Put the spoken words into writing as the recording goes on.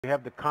We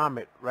have the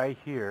comet right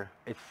here.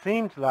 It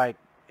seems like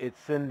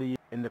it's in the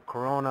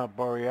Corona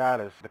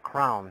Borealis, the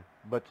crown,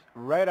 but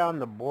right on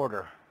the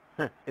border,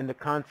 in the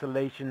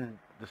constellation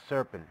the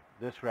Serpent.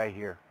 This right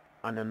here,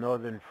 on the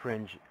northern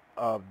fringe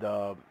of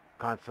the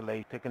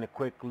constellation. Taking a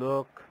quick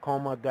look,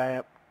 coma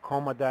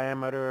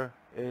diameter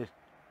is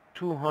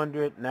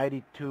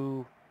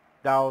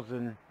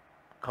 292,000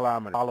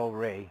 kilometers. Follow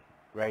Ray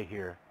right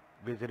here.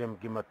 Visit him,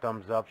 give him a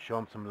thumbs up, show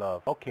him some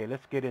love. Okay,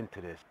 let's get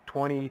into this.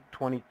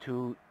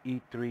 2022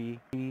 E3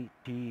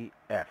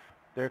 ZTF.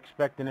 They're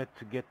expecting it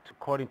to get,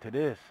 according to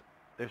this,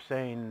 they're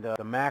saying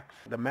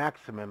the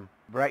maximum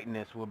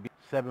brightness will be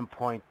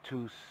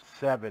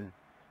 7.27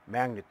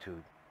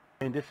 magnitude.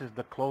 And this is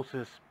the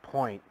closest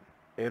point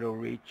it'll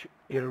reach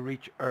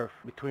Earth.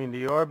 Between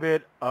the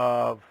orbit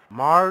of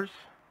Mars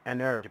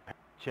and Earth.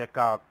 Check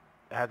out,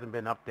 it hasn't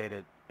been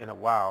updated in a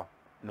while.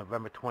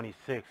 November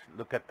 26th.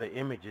 Look at the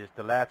images.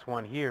 The last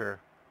one here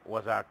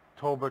was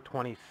October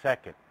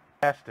 22nd.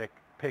 Fantastic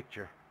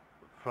picture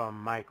from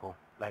Michael,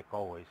 like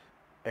always.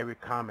 Every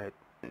comet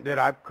that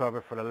I've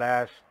covered for the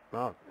last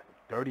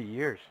 30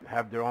 years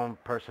have their own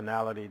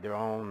personality, their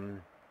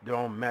own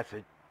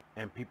message,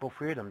 and people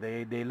fear them.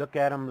 They look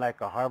at them like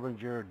a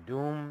harbinger of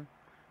doom,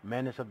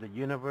 menace of the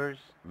universe,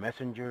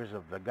 messengers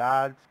of the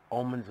gods,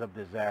 omens of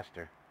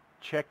disaster.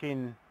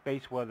 Checking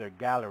Space Weather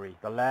Gallery,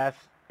 the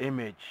last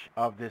image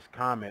of this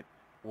comet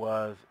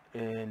was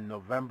in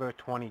November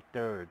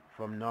 23rd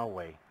from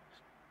Norway.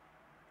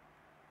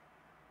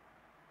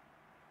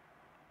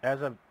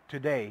 As of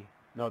today,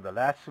 the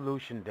last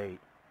solution date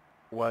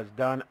was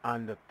done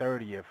on the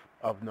 30th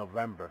of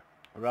November,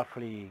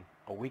 roughly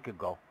a week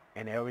ago,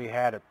 and they already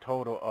had a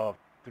total of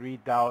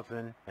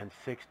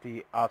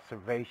 3,060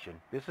 observations.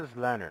 This is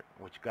Leonard,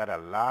 which got a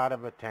lot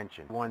of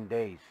attention. 1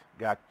 days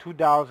got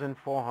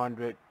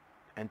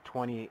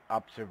 2,420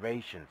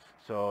 observations.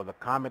 So the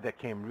comet that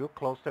came real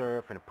close to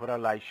Earth and put a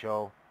light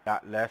show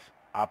got less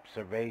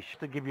observations.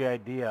 To give you an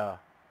idea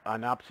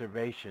on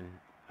observation,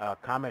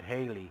 Comet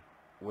Halley,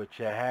 which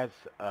has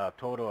a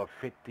total of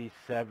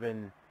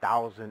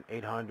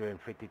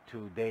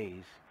 57,852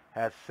 days,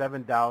 has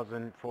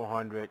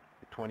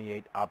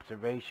 7,428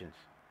 observations.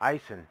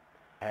 Ison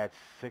had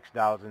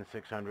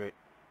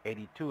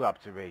 6,682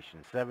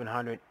 observations,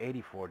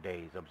 784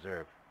 days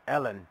observed.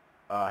 Ellen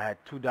had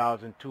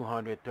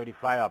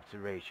 2,235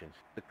 observations.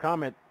 The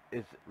comet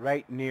is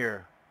right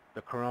near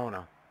the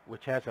corona,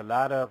 which has a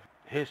lot of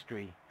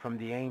history from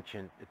the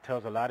ancient. It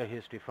tells a lot of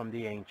history from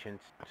the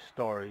ancients,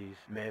 stories,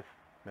 myth,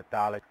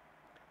 mythology.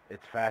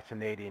 It's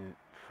fascinating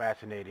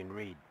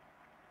read.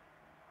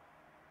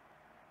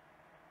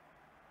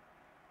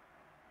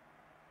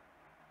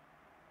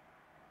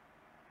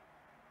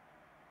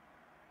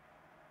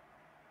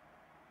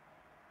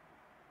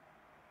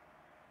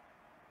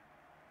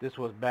 This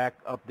was back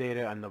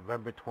updated on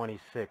November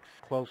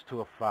 26th, close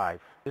to a 5.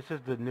 This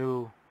is the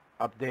new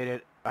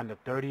updated on the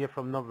 30th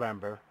of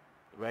November,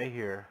 right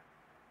here.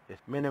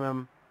 It's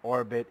minimum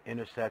orbit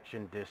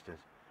intersection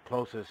distance,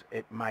 closest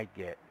it might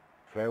get.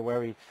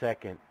 February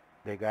 2nd,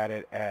 they got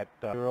it at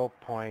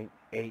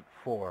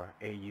 0.84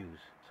 AUs.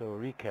 So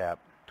recap,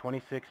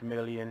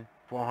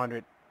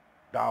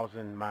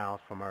 26,400,000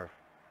 miles from Earth.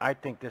 I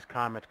think this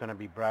comet's going to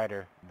be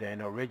brighter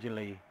than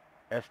originally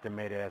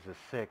estimated as a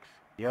 6.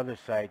 The other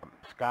side,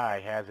 Sky,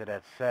 has it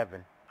at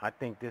 7. I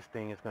think this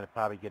thing is going to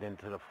probably get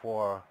into the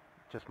 4,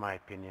 just my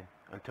opinion.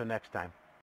 Until next time.